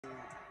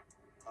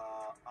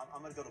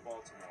I'm going to go to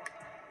Baltimore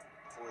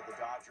for the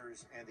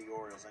Dodgers and the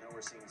Orioles. I know we're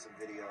seeing some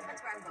video of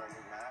their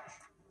new match.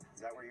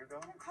 Is that where you're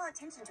going? Don't call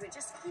attention to it.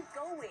 Just keep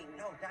going.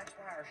 No, that's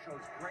why our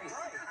show's great.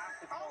 Right.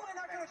 How am I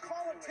not going to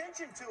call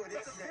attention to it?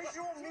 It's a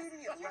visual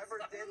medium. Whoever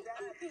did that?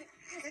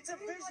 It's a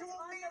visual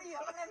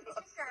medium.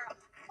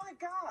 My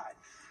God.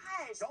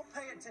 Gosh. Don't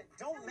pay attention.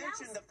 Don't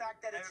mention the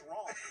fact that it's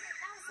wrong. That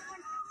was so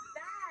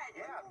bad.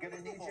 Yeah, I'm going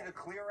to need you to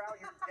clear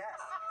out your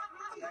desk.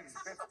 Next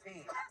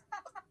 15.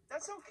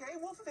 That's okay.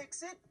 We'll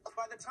fix it.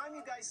 By the time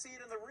you guys see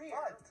it in the rear,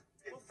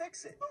 we'll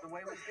fix it. The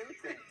way we do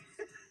things.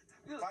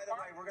 By the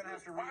way, we're going to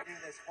have to redo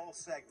this whole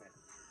segment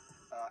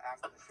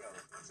after the show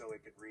so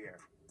it could re-air.